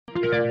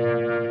तो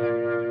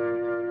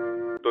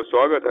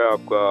स्वागत है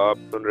आपका। आप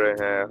सुन रहे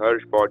हैं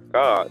हर्ष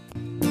पॉडकास्ट।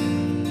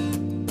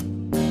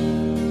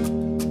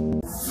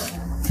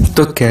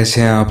 तो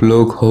कैसे हैं आप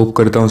लोग? होप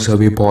करता हूँ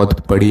सभी बहुत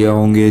बढ़िया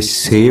होंगे,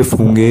 सेफ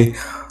होंगे,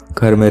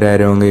 घर में रह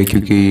रहे होंगे,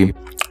 क्योंकि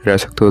रह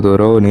सकते हो तो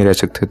रहो, नहीं रह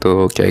सकते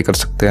तो क्या ही कर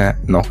सकते हैं,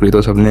 नौकरी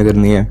तो सबने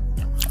करनी है।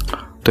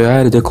 तो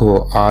यार देखो,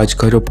 आज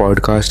का जो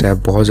पॉडकास्ट है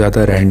बहुत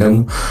ज़्यादा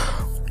रैंडम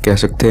कह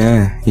सकते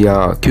हैं, या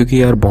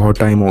क्योंकि यार बहुत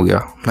टाइम हो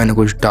गया मैंने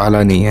कुछ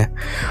डाला नहीं है,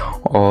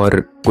 और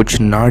कुछ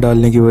ना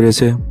डालने की वजह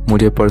से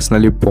मुझे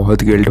पर्सनली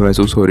बहुत गिल्ट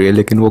महसूस हो रही है।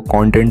 लेकिन वो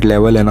कंटेंट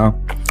लेवल है ना,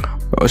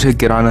 उसे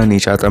गिराना नहीं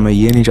चाहता। मैं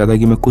ये नहीं चाहता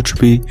कि मैं कुछ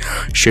भी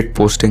शिट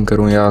पोस्टिंग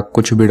करूं या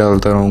कुछ भी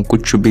डालता रहूं,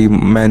 कुछ भी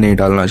मैं नहीं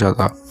डालना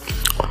चाहता।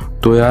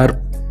 तो यार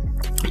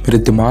मेरे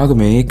दिमाग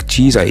में एक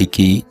चीज़ आई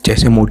कि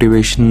जैसे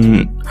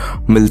मोटिवेशन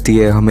मिलती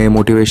है हमें,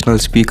 मोटिवेशनल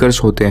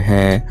स्पीकर्स होते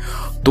हैं,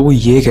 तो वो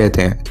ये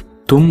कहते हैं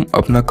तुम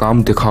अपना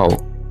काम दिखाओ।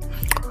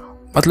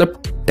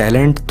 मतलब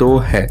टैलेंट तो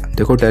है,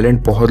 देखो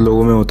टैलेंट बहुत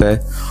लोगों में होता है,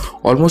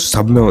 ऑलमोस्ट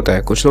सब में होता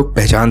है। कुछ लोग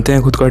पहचानते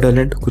हैं खुद का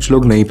टैलेंट, कुछ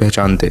लोग नहीं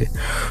पहचानते।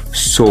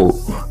 So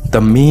the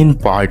main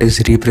part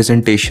is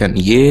representation.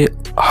 ये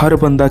हर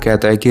बंदा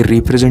कहता है कि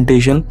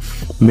रिप्रेजेंटेशन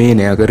मेन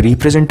है। अगर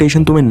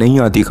रिप्रेजेंटेशन तुम्हें नहीं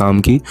आती काम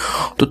की,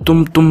 तो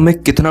तुम में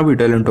कितना भी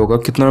टैलेंट होगा,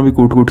 कितना भी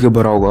कूट कूट के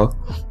भरा होगा,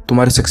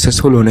 तुम्हारे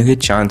सक्सेसफुल होने के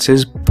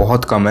चांसेस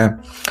बहुत कम है।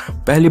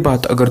 पहली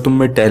बात, अगर तुम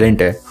में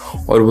टैलेंट है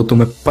और वो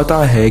तुम्हें पता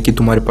है कि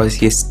तुम्हारे पास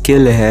ये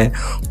स्किल है,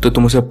 तो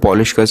तुम उसे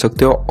पॉलिश कर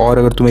सकते हो। और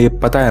अगर तुम्हें ये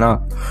पता है ना,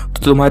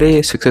 तो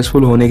तुम्हारे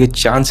सक्सेसफुल होने के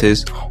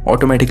चांसेस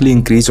ऑटोमेटिकली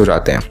इंक्रीज हो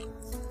जाते हैं।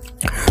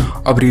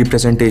 अब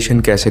रिप्रेजेंटेशन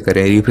कैसे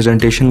करें,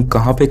 रिप्रेजेंटेशन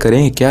कहाँ पे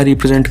करें, क्या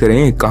रिप्रेजेंट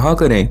करें, कहाँ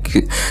करें,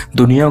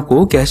 दुनिया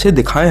को कैसे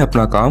दिखाएं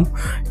अपना काम,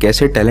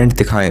 कैसे टैलेंट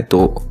दिखाएं?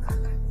 तो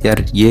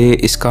यार ये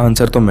इसका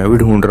आंसर तो मैं भी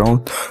ढूंढ रहा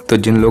हूँ। तो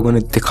जिन लोगों ने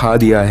दिखा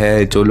दिया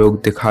है, जो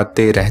लोग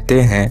दिखाते रहते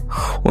हैं,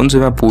 उनसे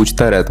मैं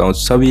पूछता रहता हूँ।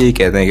 सब यही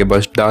कहते हैं कि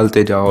बस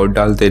डालते जाओ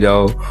डालते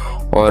जाओ,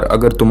 और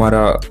अगर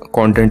तुम्हारा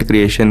कंटेंट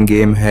क्रिएशन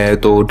गेम है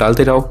तो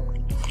डालते जाओ।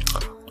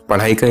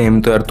 पढ़ाई का एम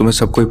तो यार तुम्हें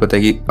सबको ही पता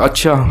है कि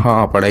अच्छा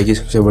हाँ, पढ़ाई की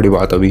सबसे बड़ी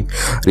बात, अभी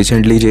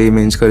रिसेंटली जेईई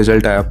मेंस का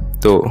रिजल्ट आया,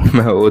 तो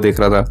मैं वो देख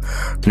रहा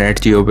था। नेट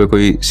जियो पे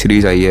कोई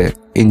सीरीज़ आई है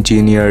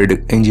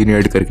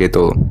इंजीनियर्ड करके,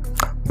 तो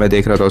मैं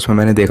देख रहा था। उसमें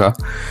मैंने देखा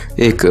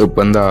एक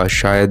बंदा,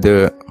 शायद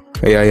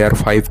AIR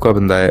 5 का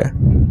बंदा है,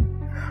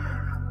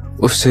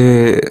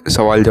 उससे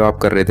सवाल जवाब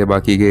कर रहे थे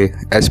बाकी के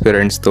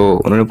एस्पिरेंट्स। तो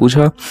उन्होंने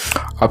पूछा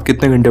आप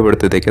कितने घंटे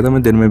पढ़ते थे? कहता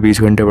मैं दिन में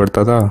 20 घंटे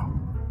पढ़ता था।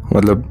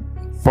 मतलब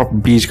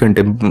 20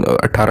 घंटे,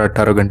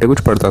 18 घंटे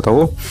कुछ पढ़ता था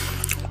वो।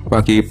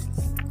 बाकी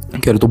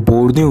कह रहे तो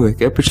बोर नहीं हुए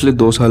क्या? पिछले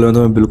 2 सालों में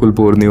तो मैं बिल्कुल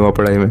बोर नहीं हुआ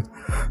पढ़ाई में।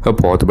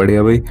 बहुत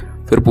बढ़िया भाई।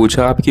 फिर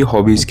पूछा आपकी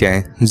हॉबीज़ क्या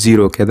हैं?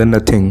 0। कहता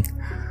नथिंग।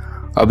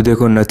 अब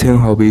देखो, नथिंग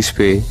हॉबीज़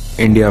पे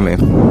इंडिया में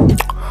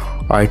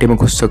IT में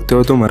घुस सकते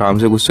हो, तुम आराम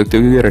से घुस सकते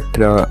हो,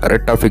 क्योंकि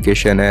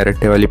रट्टाफिकेशन है,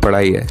 रट्टे वाली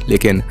पढ़ाई है।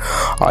 लेकिन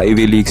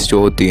आईवी लीग्स जो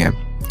होती हैं,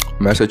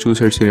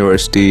 मैसाचुसेट्स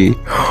यूनिवर्सिटी,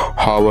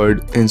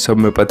 हार्वर्ड, इन सब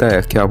में पता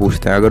है क्या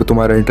पूछते हैं? अगर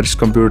तुम्हारा इंटरेस्ट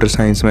कंप्यूटर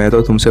साइंस में है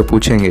तो तुमसे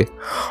पूछेंगे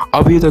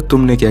अभी तक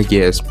तुमने क्या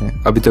किया है इसमें,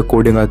 अभी तक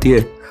कोडिंग आती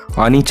है?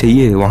 आनी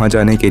चाहिए। वहाँ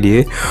जाने के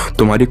लिए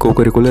तुम्हारी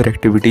कोकरिकुलर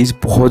एक्टिविटीज़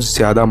बहुत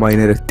ज़्यादा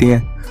मायने रखती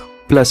हैं।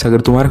 प्लस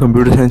अगर तुम्हारा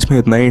कंप्यूटर साइंस में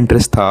इतना ही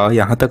इंटरेस्ट था,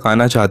 यहाँ तक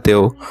आना चाहते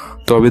हो,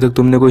 तो अभी तक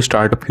तुमने कोई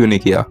स्टार्टअप क्यों नहीं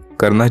किया?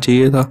 करना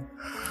चाहिए था।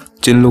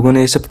 जिन लोगों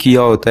ने ये सब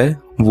किया होता है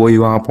वो ही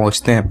वहाँ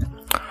पहुँचते हैं।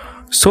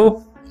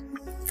 सो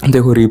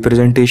देखो,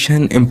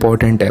 रिप्रेजेंटेशन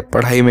इम्पॉर्टेंट है,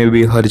 पढ़ाई में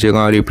भी हर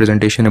जगह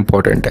रिप्रेजेंटेशन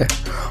इम्पॉर्टेंट है।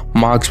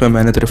 मार्क्स में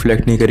मेहनत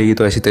रिफ्लेक्ट नहीं करेगी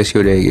तो ऐसी तैसी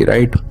हो जाएगी,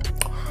 राइट?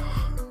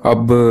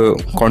 अब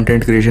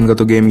कंटेंट क्रिएशन का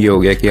तो गेम ये हो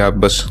गया कि आप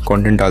बस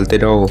कंटेंट डालते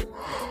जाओ,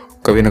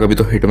 कभी ना कभी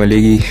तो हिट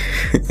मिलेगी।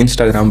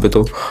 इंस्टाग्राम पे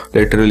तो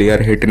लिटरली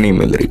यार हिट नहीं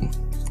मिल रही,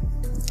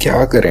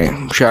 क्या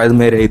करें? शायद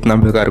मेरे इतना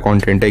बेकार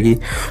कंटेंट है कि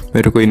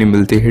मेरे को ही नहीं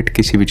मिलती हिट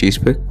किसी भी चीज़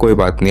पे। कोई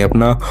बात नहीं,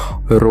 अपना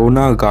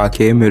रोना गा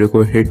के मेरे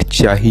को हिट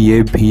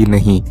चाहिए भी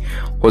नहीं।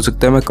 हो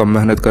सकता है मैं कम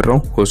मेहनत कर रहा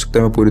हूँ, हो सकता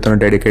है मैं पूरी तरह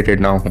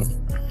डेडिकेटेड ना हूँ।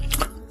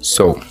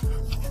 सो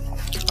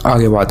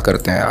आगे बात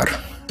करते हैं यार।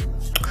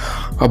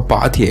 अब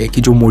बात यह है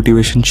कि जो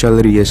मोटिवेशन चल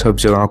रही है सब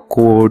जगह,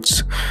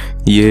 कोट्स,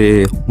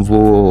 ये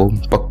वो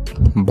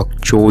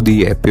बकचोदी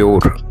है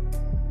प्योर,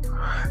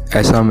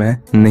 ऐसा मैं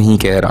नहीं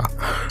कह रहा,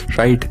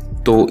 राइट?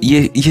 तो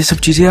ये सब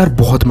चीज़ें यार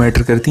बहुत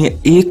मैटर करती हैं।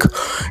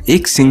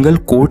 एक सिंगल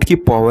कोट की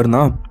पावर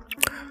ना,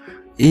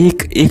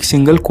 एक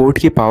सिंगल कोट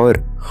की पावर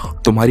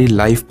तुम्हारी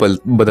लाइफ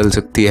बदल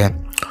सकती है।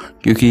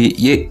 क्योंकि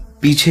ये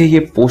पीछे ये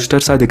पोस्टर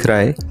सा दिख रहा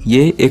है,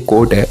 ये एक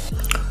कोट है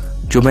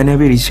जो मैंने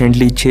अभी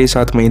रिसेंटली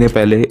 6-7 महीने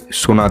पहले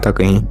सुना था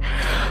कहीं।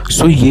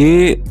 सो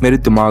ये मेरे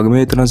दिमाग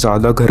में इतना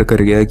ज़्यादा घर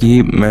कर गया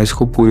कि मैं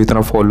इसको पूरी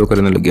तरह फॉलो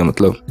करने लग गया,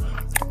 मतलब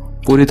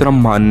पूरी तरह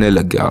मानने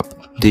लग गया। आप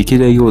देखी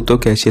जाइए वो तो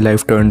कैसी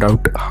life turn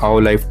out, how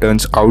life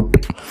turns out.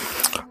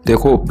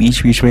 देखो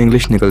बीच बीच में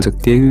इंग्लिश निकल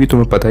सकती है, क्योंकि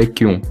तुम्हें पता है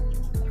क्यों।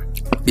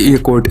 ये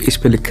कोट इस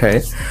पे लिखा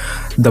है,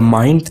 the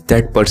mind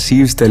that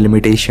perceives the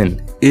limitation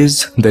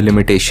is the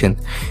limitation.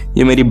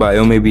 ये मेरी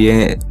बायो में भी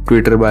है,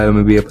 ट्विटर बायो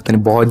में भी है, पता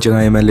नहीं बहुत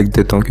जगह मैं लिख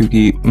देता हूँ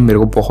क्योंकि मेरे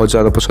को बहुत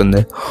ज़्यादा पसंद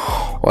है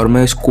और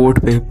मैं इस कोट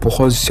पे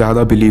बहुत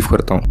ज़्यादा बिलीव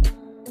करता हूँ।